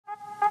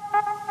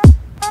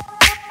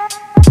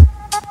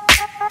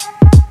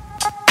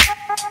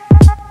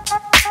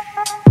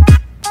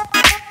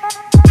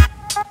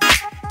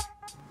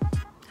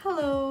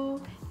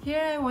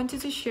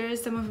wanted to share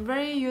some of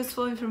very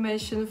useful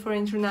information for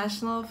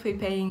international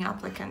fee-paying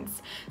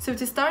applicants. So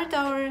to start,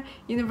 our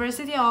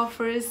university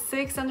offers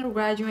 6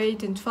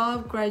 undergraduate and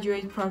 12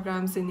 graduate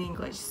programs in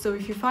English. So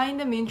if you find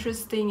them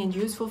interesting and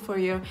useful for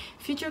your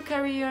future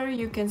career,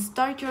 you can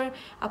start your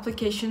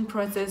application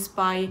process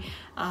by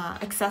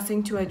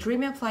accessing to a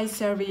Dream Apply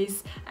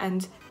service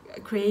and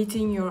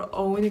creating your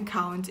own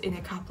account in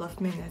a couple of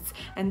minutes,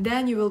 and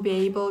then you will be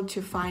able to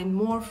find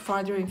more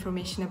further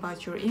information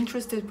about your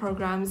interested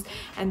programs.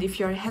 And if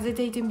you're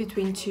hesitating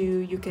between two,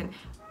 you can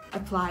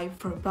apply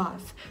for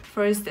both,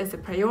 first as a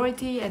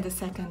priority and the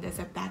second as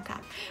a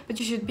backup. But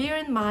you should bear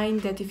in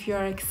mind that if you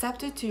are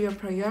accepted to your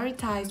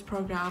prioritized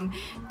program,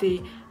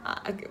 the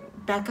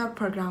backup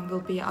program will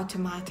be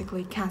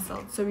automatically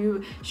cancelled. So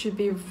you should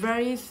be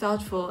very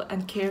thoughtful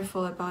and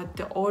careful about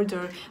the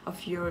order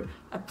of your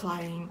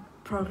applying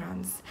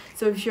programs.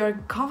 So if you're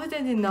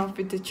confident enough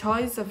with the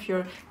choice of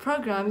your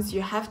programs,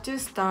 you have to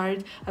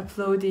start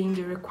uploading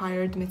the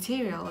required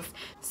materials.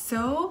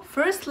 So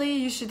firstly,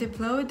 you should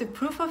upload the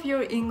proof of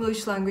your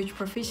English language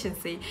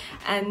proficiency,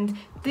 and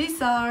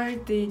these are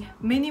the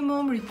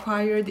minimum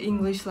required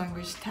English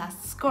language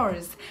test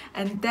scores.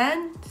 And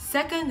then the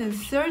second and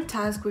third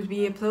task would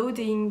be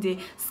uploading the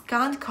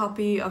scanned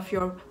copy of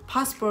your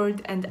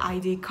passport and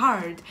ID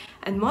card.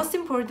 And most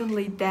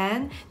importantly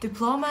then,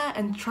 diploma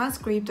and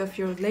transcript of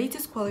your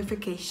latest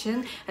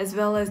qualification, as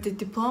well as the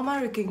diploma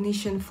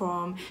recognition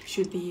form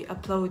should be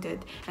uploaded.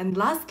 And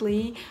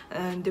lastly,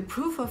 the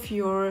proof of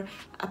your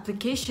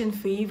application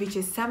fee, which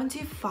is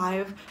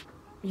 €75,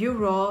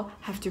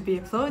 have to be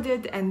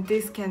uploaded, and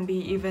this can be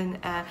even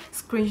a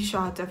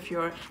screenshot of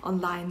your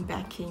online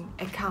banking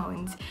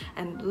account.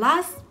 And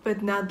last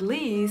but not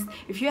least,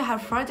 if you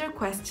have further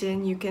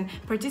questions, you can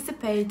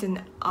participate in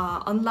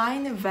an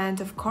online event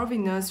of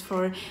Corvinus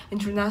for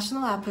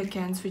international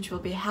applicants, which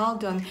will be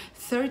held on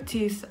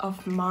 30th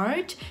of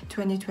March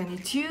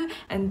 2022,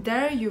 and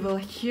there you will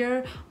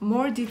hear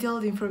more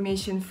detailed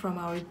information from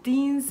our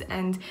deans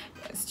and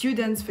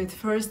students with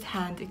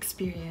first-hand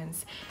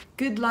experience.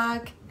 Good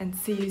luck and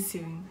see you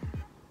soon.